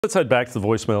Let's head back to the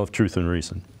voicemail of Truth and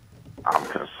Reason. I'm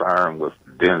concerned with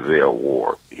Denzel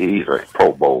Ward. He's a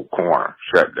Pro Bowl corner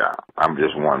shutdown. I'm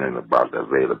just wondering about the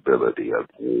availability of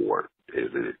Ward.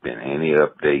 Has there been any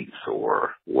updates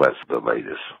or what's the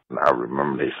latest? I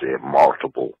remember they said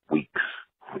multiple weeks,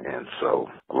 and so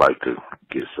I'd like to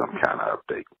get some kind of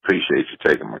update. Appreciate you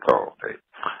taking my call, Dave.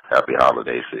 Happy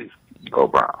holiday season. Go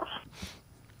Browns.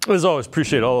 As always,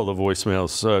 appreciate all of the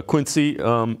voicemails. Quincy,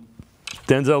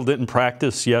 Denzel didn't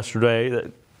practice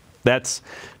yesterday. That's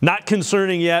not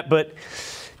concerning yet, but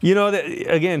you know that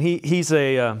again, he's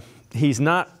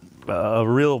not a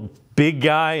real big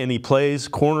guy, and he plays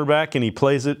cornerback, and he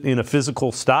plays it in a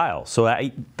physical style. So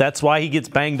that's why he gets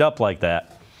banged up like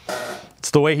that.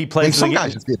 It's the way he plays the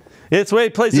game. It's the way he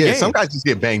plays the game. Yeah, some guys just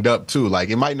get banged up too. Like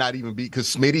it might not even be because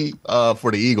Smitty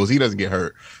for the Eagles, he doesn't get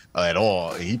hurt at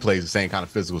all. He plays the same kind of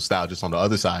physical style, just on the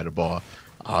other side of the ball.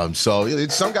 So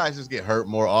some guys just get hurt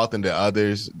more often than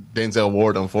others. Denzel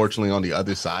Ward, unfortunately, on the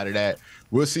other side of that.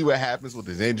 We'll see what happens with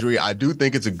his injury. I do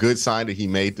think it's a good sign that he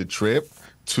made the trip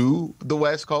to the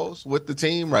West Coast with the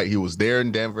team, right? He was there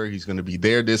in Denver. He's going to be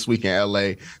there this week in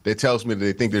LA. That tells me that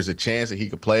they think there's a chance that he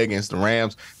could play against the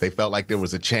Rams. They felt like there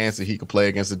was a chance that he could play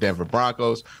against the Denver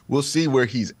Broncos. We'll see where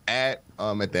he's at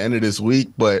the end of this week,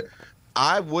 but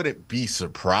I wouldn't be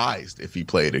surprised if he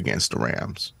played against the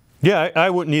Rams. Yeah, I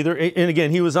wouldn't either. And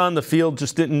again, he was on the field,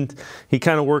 just didn't – he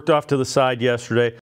kind of worked off to the side yesterday.